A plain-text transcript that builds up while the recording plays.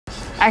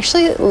I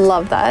actually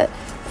love that.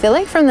 I feel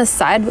like from the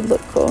side would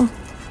look cool.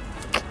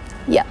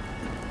 Yeah.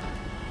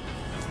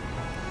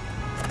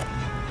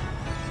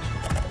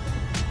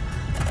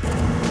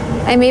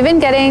 I'm even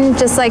getting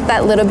just like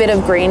that little bit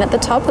of green at the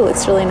top. It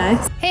looks really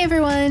nice. Hey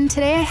everyone,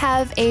 today I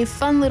have a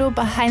fun little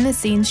behind the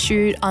scenes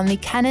shoot on the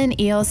Canon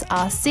EOS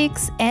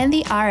R6 and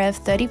the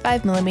RF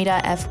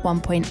 35mm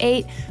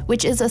F1.8,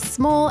 which is a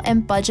small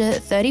and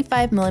budget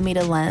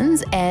 35mm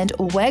lens, and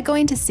we're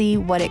going to see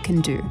what it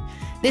can do.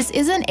 This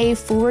isn't a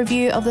full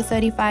review of the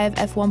 35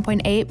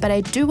 F1.8, but I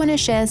do want to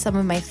share some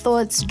of my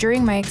thoughts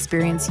during my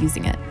experience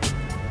using it.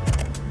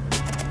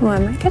 Oh, I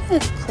might get a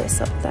close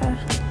up there.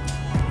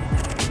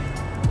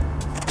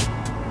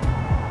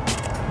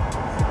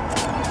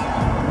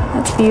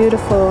 That's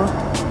beautiful.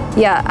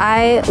 Yeah,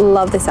 I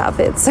love this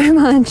outfit so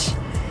much.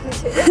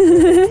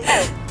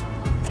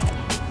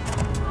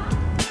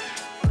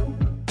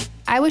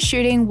 I was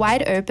shooting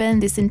wide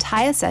open this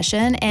entire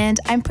session, and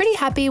I'm pretty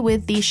happy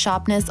with the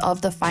sharpness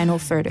of the final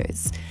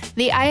photos.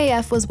 The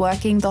IAF was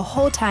working the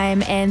whole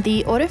time and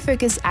the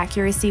autofocus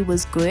accuracy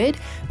was good,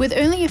 with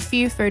only a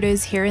few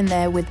photos here and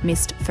there with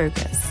missed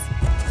focus.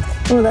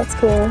 Oh, that's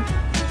cool.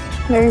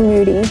 Very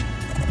moody.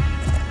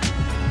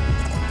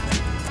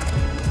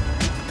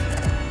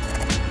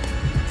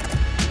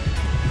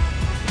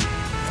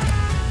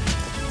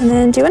 And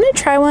then do you want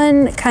to try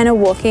one kind of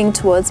walking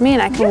towards me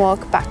and I can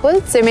walk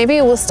backwards? So maybe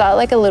we'll start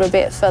like a little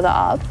bit further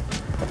up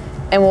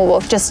and we'll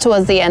walk just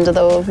towards the end of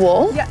the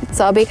wall. Yeah.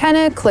 So I'll be kind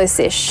of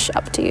close-ish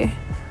up to you.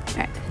 All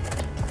right.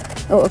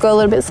 Oh, we'll go a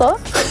little bit slower.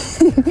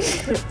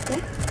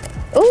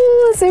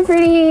 Oh, so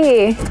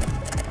pretty. I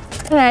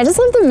don't know, I just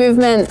love the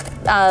movement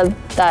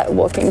that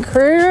walking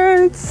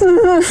creates.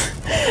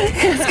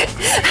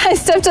 I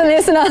stepped on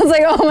this and I was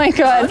like, oh my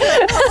God.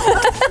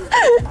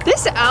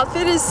 This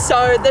outfit is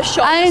so, the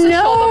shoulders I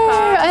know, shoulder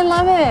part. I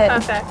love it.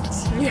 Perfect.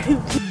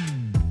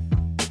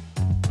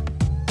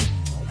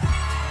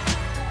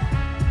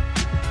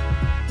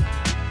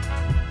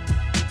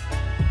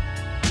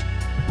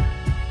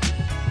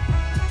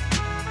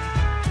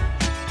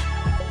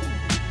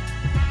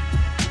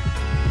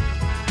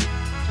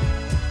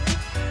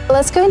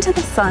 Let's go into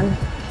the sun.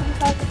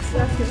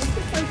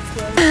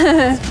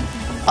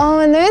 Oh,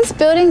 and those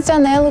buildings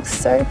down there look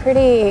so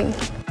pretty.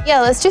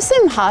 Yeah, let's do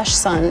some harsh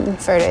sun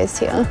photos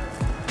here.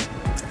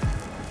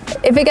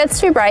 If it gets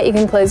too bright, you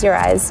can close your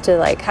eyes to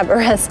like have a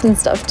rest and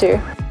stuff too.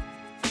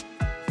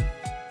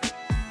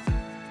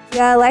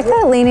 Yeah, I like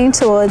that leaning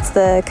towards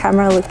the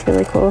camera looked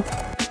really cool.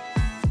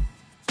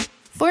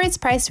 For its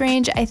price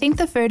range, I think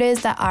the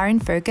photos that are in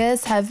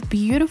focus have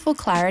beautiful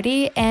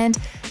clarity, and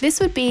this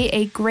would be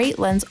a great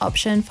lens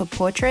option for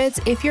portraits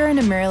if you're in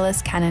a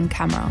mirrorless Canon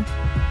camera.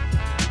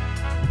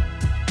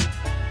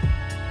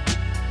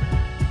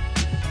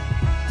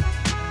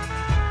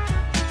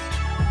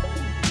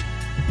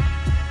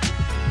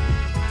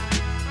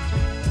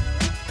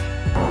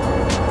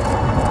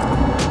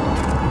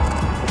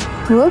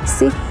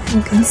 Whoopsie,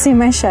 you can see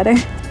my shadow.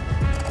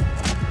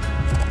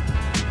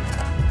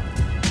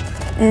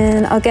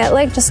 And I'll get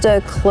like just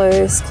a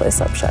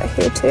close-up shot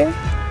here too.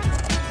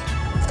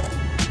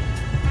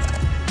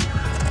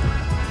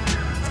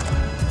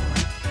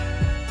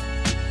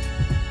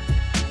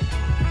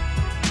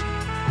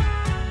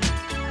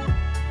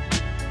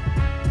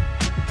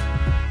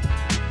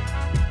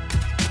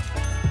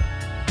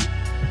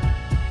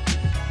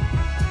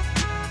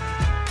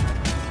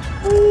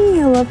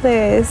 I love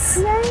this.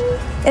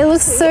 It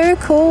looks so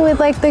cool with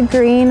like the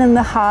green and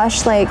the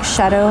harsh like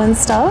shadow and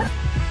stuff.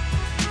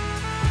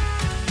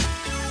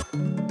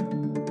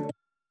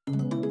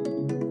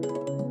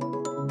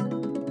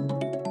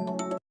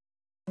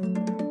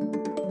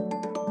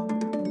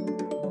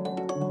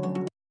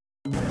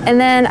 And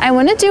then I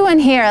want to do one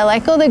here. I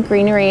like all the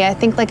greenery. I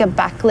think like a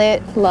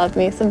backlit. Love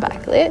me some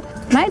backlit.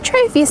 Might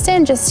try if you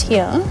stand just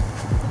here.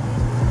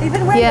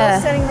 Even where you're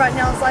standing right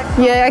now, it's like...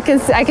 Yeah,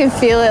 I can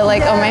feel it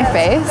like on my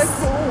face. So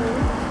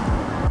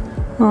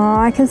cool. Oh,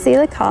 I can see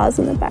the cars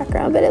in the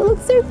background, but it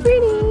looks so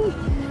pretty.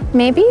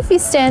 Maybe if you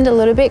stand a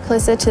little bit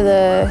closer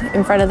to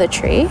in front of the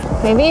tree.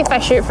 Maybe if I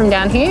shoot from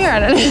down here, I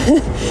don't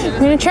know.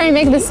 I'm gonna try and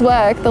make this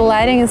work. The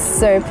lighting is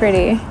so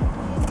pretty.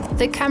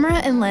 The camera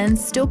and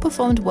lens still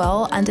performed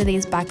well under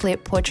these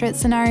backlit portrait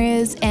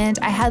scenarios, and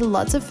I had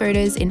lots of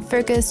photos in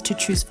focus to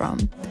choose from.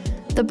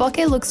 The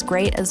bokeh looks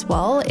great as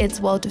well.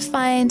 It's well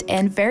defined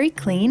and very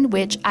clean,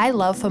 which I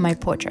love for my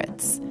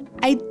portraits.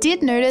 I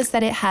did notice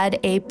that it had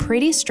a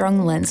pretty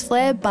strong lens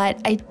flare, but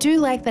I do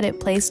like that it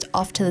placed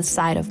off to the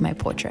side of my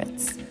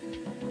portraits.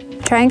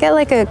 Try and get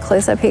like a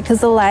close up here because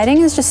the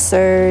lighting is just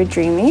so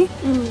dreamy,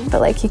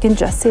 but like you can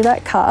just see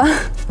that car.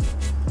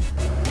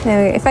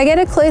 There we go. If I get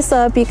a close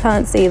up, you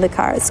can't see the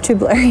car, it's too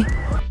blurry.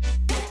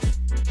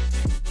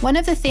 One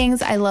of the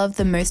things I love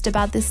the most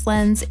about this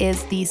lens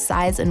is the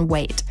size and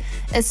weight,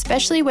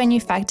 especially when you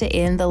factor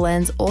in the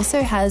lens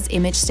also has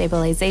image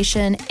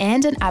stabilization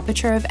and an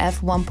aperture of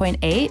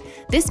f1.8.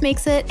 This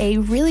makes it a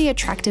really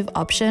attractive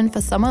option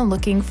for someone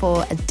looking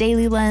for a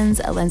daily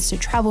lens, a lens to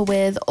travel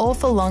with, or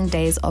for long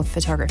days of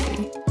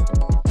photography.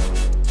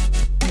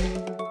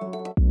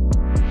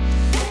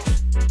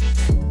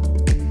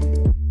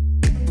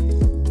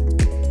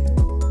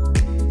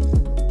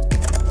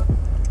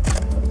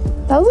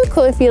 That would look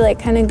cool if you like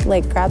kind of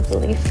like grab the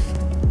leaf.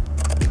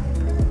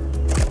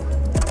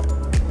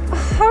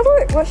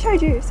 What should I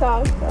do?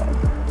 So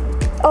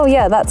Oh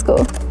yeah, that's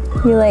cool.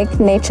 You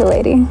like nature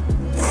lady.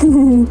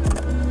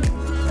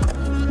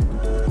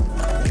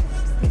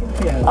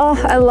 Oh,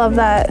 I love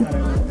that.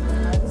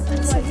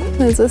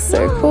 This is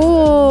so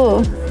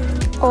cool.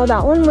 Oh,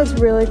 that one was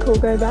really cool.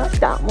 Go back.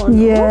 That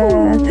one.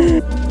 Yeah.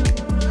 Ooh.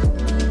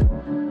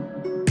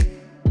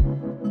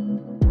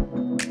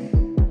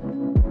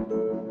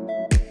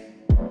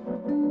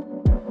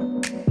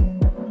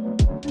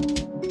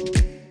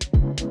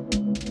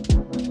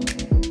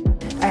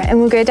 Alright, and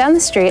we'll go down the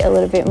street a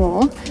little bit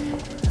more.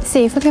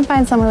 See if we can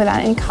find somewhere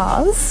without any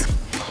cars.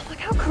 Look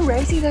how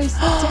crazy those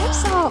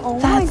steps are. Oh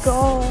my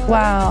god.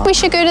 Wow. We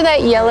should go to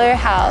that yellow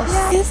house.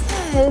 Yeah. Is that?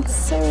 It's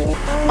so...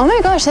 Oh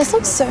my gosh, this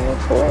looks so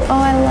cool. Oh,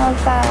 I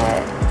love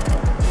that.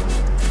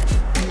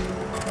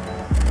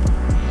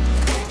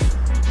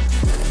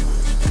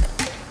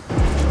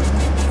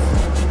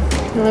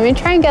 Let me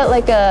try and get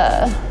like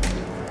a...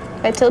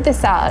 If I tilt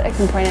this out, I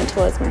can point it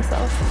towards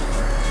myself.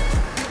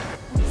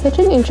 Such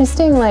an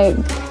interesting like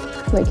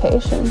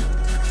location.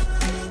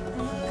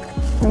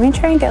 Let me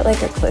try and get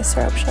like a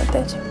closer up shot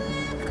there too.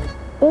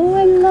 Oh,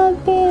 I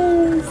love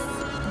this.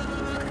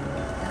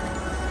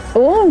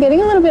 Oh, I'm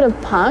getting a little bit of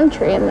palm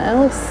tree in there. It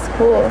looks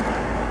cool.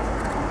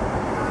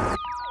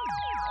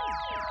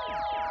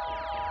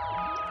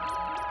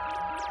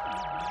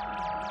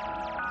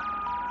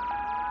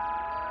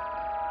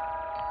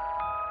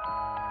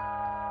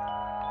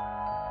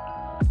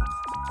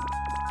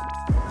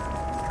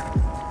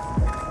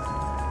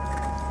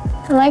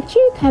 I liked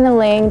you kind of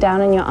laying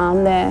down on your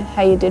arm there,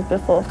 how you did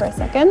before for a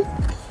second.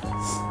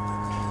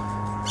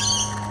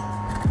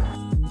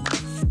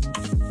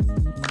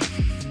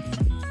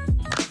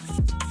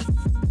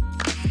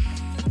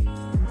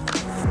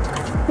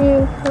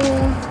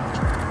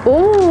 Beautiful.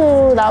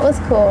 Ooh, that was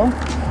cool.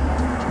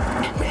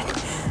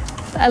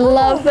 I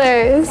love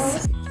those.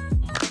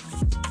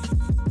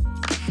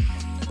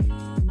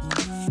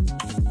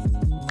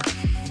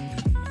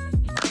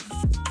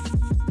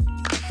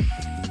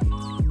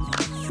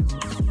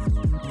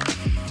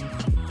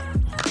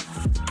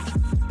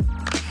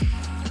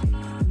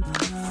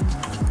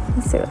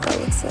 Let's see what that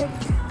looks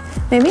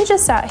like. Maybe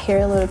just out here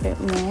a little bit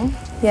more.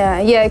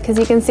 Yeah, because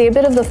you can see a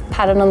bit of the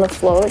pattern on the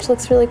floor, which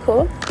looks really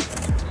cool.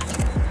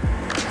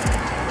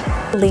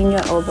 Lean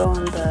your elbow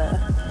on the...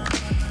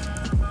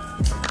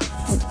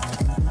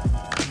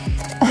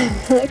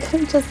 Like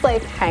I'm just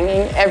like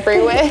hanging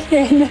everywhere.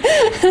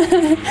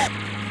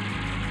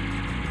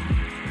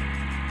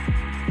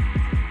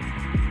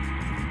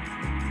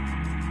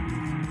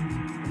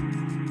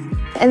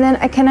 And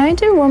then can I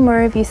do one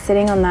more of you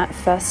sitting on that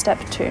first step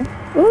too?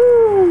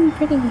 Ooh,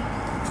 pretty.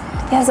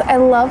 Yes, I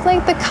love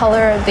like the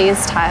color of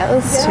these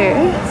tiles too.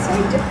 It's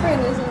so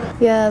different, isn't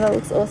it? Yeah, that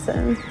looks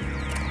awesome.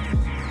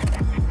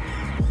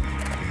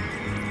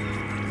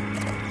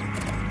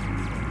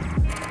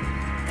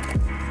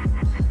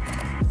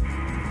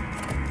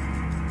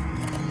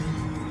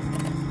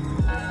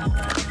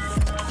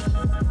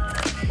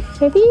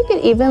 Maybe you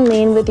could even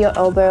lean with your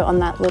elbow on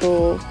that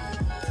little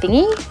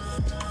thingy.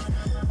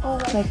 Oh,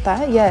 like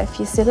that. Yeah, if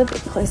you sit a bit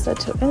closer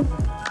to it.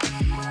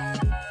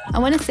 I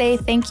want to say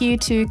thank you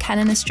to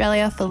Canon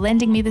Australia for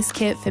lending me this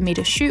kit for me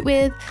to shoot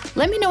with.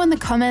 Let me know in the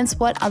comments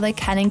what other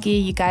Canon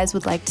gear you guys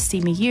would like to see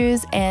me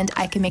use, and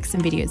I can make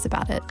some videos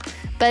about it.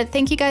 But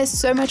thank you guys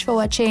so much for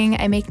watching.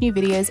 I make new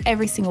videos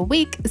every single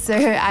week, so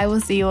I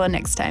will see you all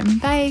next time.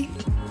 Bye!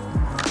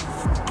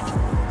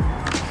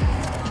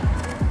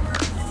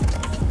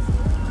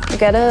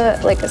 Get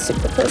a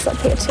super close up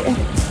here too.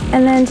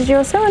 And then did you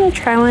also want to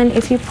try one?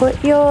 If you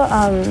put your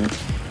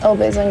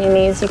elbows on your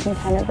knees, you can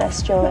kind of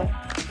rest your